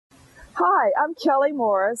Hi, I'm Kelly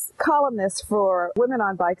Morris, columnist for Women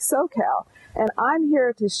on Bike SoCal, and I'm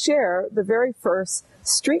here to share the very first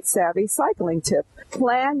street-savvy cycling tip.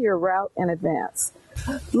 Plan your route in advance.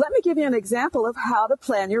 Let me give you an example of how to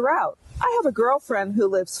plan your route. I have a girlfriend who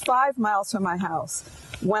lives 5 miles from my house.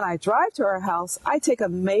 When I drive to her house, I take a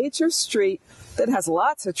major street that has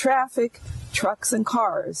lots of traffic, trucks, and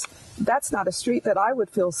cars. That's not a street that I would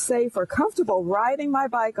feel safe or comfortable riding my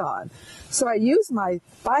bike on. So I use my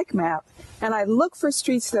bike map and I look for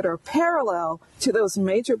streets that are parallel to those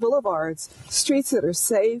major boulevards, streets that are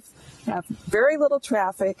safe, have very little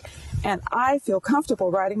traffic, and I feel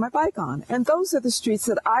comfortable riding my bike on. And those are the streets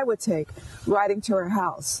that I would take riding to her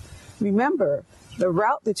house. Remember, the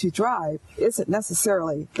route that you drive isn't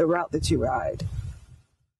necessarily the route that you ride.